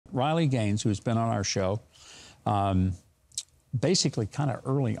Riley Gaines, who's been on our show, basically kind of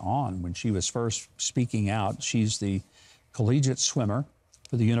early on when she was first speaking out. She's the collegiate swimmer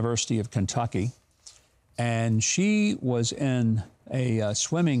for the University of Kentucky. And she was in a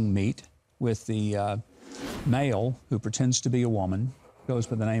swimming meet with the male who pretends to be a woman, goes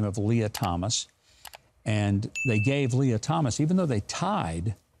by the name of Leah Thomas. And they gave Leah Thomas, even though they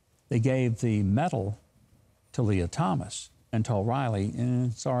tied, they gave the medal to Leah Thomas and told Riley,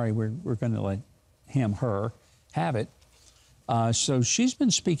 sorry, we're going to let her have it. So she's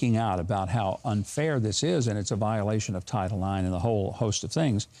been speaking out about how unfair this is, and it's a violation of Title IX and a whole host of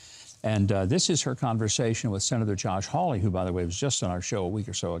things. And this is her conversation with Senator Josh Hawley, who, by the way, was just on our show a week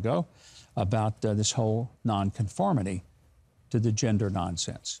or so ago, about this whole nonconformity to the gender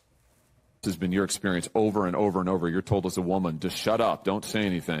nonsense. This has been your experience over and over and over. You're told as a woman to shut up, don't say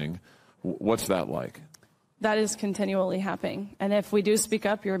anything. What's that like? That is continually happening. And if we do speak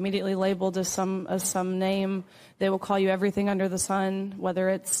up, you're immediately labeled as some name. They will call you everything under the sun, whether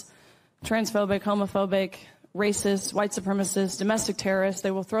it's transphobic, homophobic, racist, white supremacist, domestic terrorist. They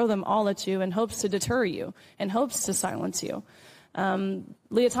will throw them all at you in hopes to deter you, in hopes to silence you.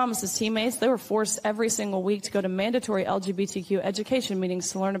 Leah Thomas's teammates, they were forced every single week to go to mandatory LGBTQ education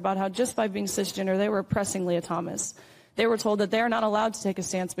meetings to learn about how just by being cisgender, they were oppressing Leah Thomas. They were told that they are not allowed to take a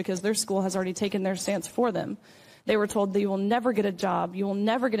stance because their school has already taken their stance for them. They were told that you will never get a job, you will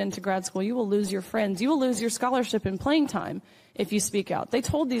never get into grad school, you will lose your friends, you will lose your scholarship and playing time if you speak out. They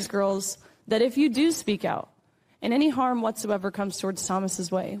told these girls that if you do speak out, and any harm whatsoever comes towards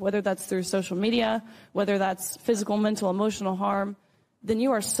Thomas's way, whether that's through social media, whether that's physical, mental, emotional harm, then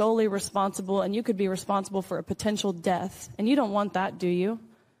you are solely responsible, and you could be responsible for a potential death. And you don't want that, do you?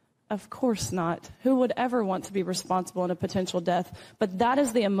 Of course not. Who would ever want to be responsible in a potential death? But that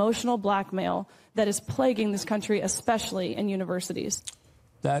is the emotional blackmail that is plaguing this country, especially in universities.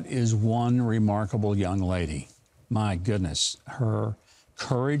 That is one remarkable young lady. My goodness, her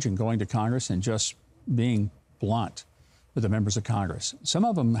courage in going to Congress and just being blunt with the members of Congress. Some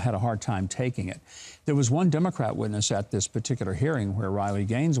of them had a hard time taking it. There was one Democrat witness at this particular hearing where Riley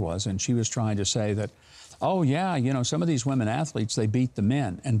Gaines was, and she was trying to say that, oh, yeah, you know, some of these women athletes, they beat the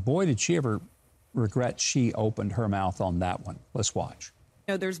men. And boy, did she ever regret she opened her mouth on that one. Let's watch.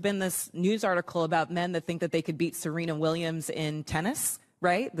 You know, there's been this news article about men that think that they could beat Serena Williams in tennis,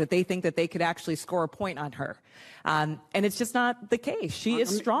 right? That they think that they could actually score a point on her. And it's just not the case. She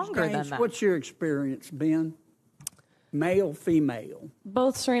is stronger than that. What's your experience, Ben? Male, female?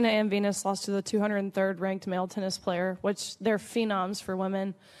 Both Serena and Venus lost to the 203rd ranked male tennis player, which they're phenoms for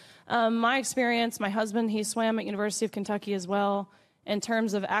women. My experience, my husband, he swam at University of Kentucky as well. In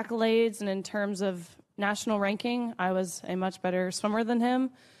terms of accolades and in terms of national ranking, I was a much better swimmer than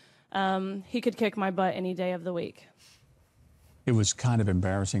him. He could kick my butt any day of the week. It was kind of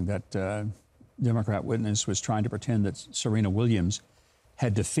embarrassing that Democrat witness was trying to pretend that Serena Williams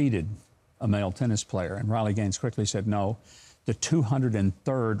had defeated a male tennis player. And Riley Gaines quickly said, no, the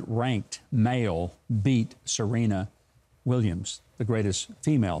 203rd ranked male beat Serena Williams, the greatest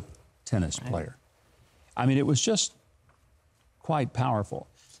female tennis player. I mean, it was just quite powerful.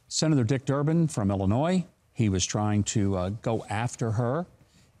 Senator Dick Durbin from Illinois, he was trying to go after her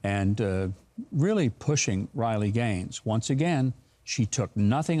and really pushing Riley Gaines. Once again, she took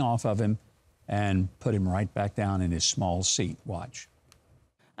nothing off of him and put him right back down in his small seat. Watch.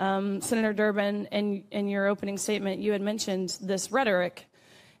 Senator Durbin, in your opening statement, you had mentioned this rhetoric.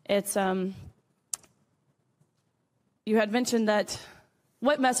 It's, you had mentioned that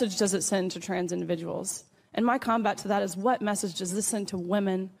what message does it send to trans individuals? And my combat to that is, what message does this send to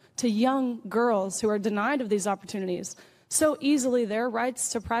women, to young girls who are denied of these opportunities? So easily their rights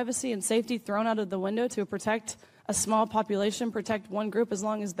to privacy and safety thrown out of the window to protect a small population, protect one group as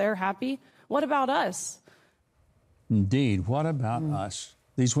long as they're happy. What about us? Indeed, what about us?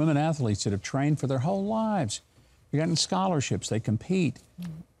 These women athletes that have trained for their whole lives, they're getting scholarships, they compete.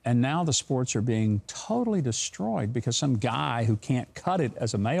 And now the sports are being totally destroyed because some guy who can't cut it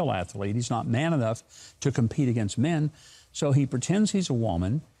as a male athlete, he's not man enough to compete against men, so he pretends he's a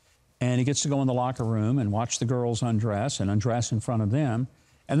woman, and he gets to go in the locker room and watch the girls undress and undress in front of them,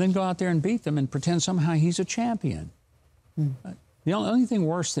 and then go out there and beat them and pretend somehow he's a champion. The only thing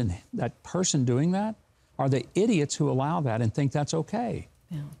worse than that person doing that are the idiots who allow that and think that's okay.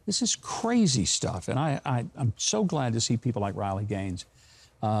 Yeah. This is crazy stuff, and I'm so glad to see people like Riley Gaines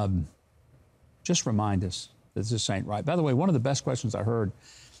just remind us that this ain't right. By the way, one of the best questions I heard,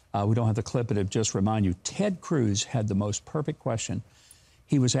 we don't have the clip, but it just remind you, Ted Cruz had the most perfect question.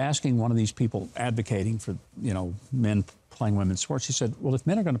 He was asking one of these people advocating for, you know, men playing women's sports. He said, well, if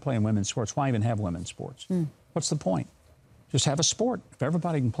men are going to play in women's sports, why even have women's sports? What's the point? Just have a sport. If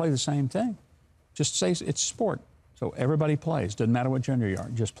everybody can play the same thing, just say it's sport. So everybody plays. Doesn't matter what gender you are.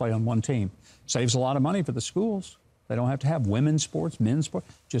 Just play on one team. Saves a lot of money for the schools. They don't have to have women's sports, men's sports.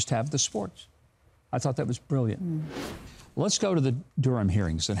 Just have the sports. I thought that was brilliant. Let's go to the Durham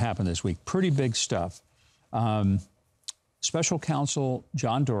hearings that happened this week. Pretty big stuff. Special counsel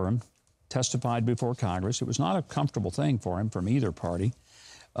John Durham testified before Congress. It was not a comfortable thing for him from either party,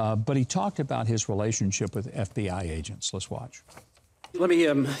 but he talked about his relationship with FBI agents. Let's watch. Let me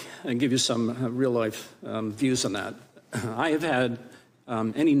give you some real-life views on that. I have had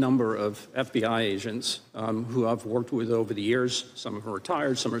any number of FBI agents who I've worked with over the years. Some of them are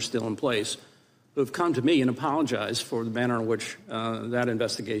retired, some are still in place, who have come to me and apologized for the manner in which that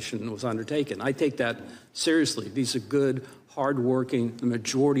investigation was undertaken. I take that seriously. These are good, hardworking, the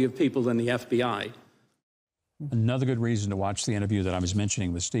majority of people in the FBI. Another good reason to watch the interview that I was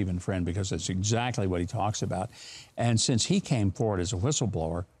mentioning with Stephen Friend, because that's exactly what he talks about. And since he came forward as a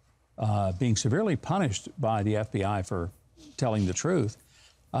whistleblower, being severely punished by the FBI for telling the truth,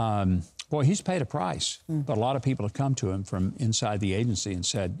 boy, he's paid a price. But a lot of people have come to him from inside the agency and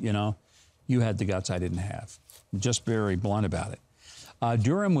said, you know, you had the guts I didn't have. Just very blunt about it.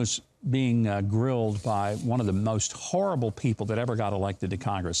 Durham was being grilled by one of the most horrible people that ever got elected to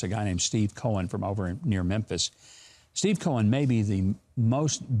Congress, a guy named Steve Cohen from over near Memphis. Steve Cohen may be the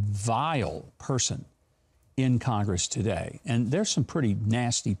most vile person in Congress today. And there's some pretty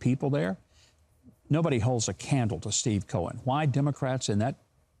nasty people there. Nobody holds a candle to Steve Cohen. Why Democrats in that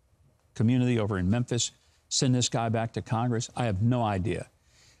community over in Memphis send this guy back to Congress, I have no idea.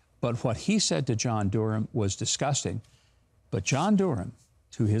 But what he said to John Durham was disgusting. But John Durham,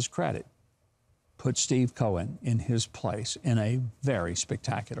 to his credit, put Steve Cohen in his place in a very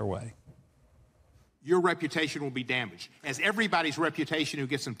spectacular way. Your reputation will be damaged, as everybody's reputation who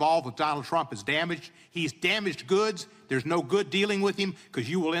gets involved with Donald Trump is damaged. He's damaged goods. There's no good dealing with him, because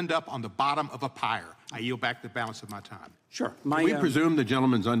you will end up on the bottom of a pyre. I yield back the balance of my time. Sure. Can we presume the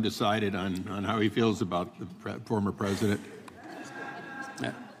gentleman's undecided on how he feels about the former president?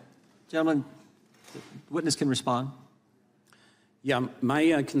 Gentlemen, the witness can respond. Yeah,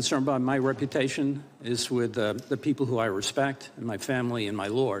 my concern about my reputation is with the people who I respect, and my family and my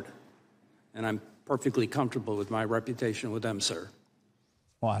Lord. And I'm perfectly comfortable with my reputation with them, sir.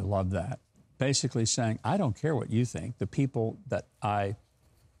 Well, I love that. Basically saying, I don't care what you think. The people that I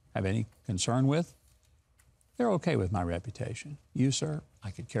have any concern with, they're okay with my reputation. You, sir,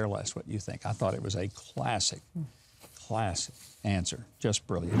 I could care less what you think. I thought it was a classic answer. Just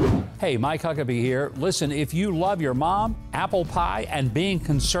brilliant. Hey, Mike Huckabee here. Listen, if you love your mom, apple pie, and being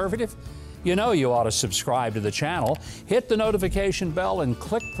conservative, you know you ought to subscribe to the channel, hit the notification bell, and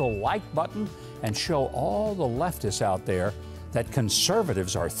click the like button, and show all the leftists out there that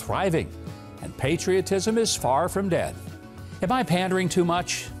conservatives are thriving and patriotism is far from dead. Am I pandering too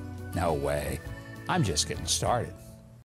much? No way. I'm just getting started.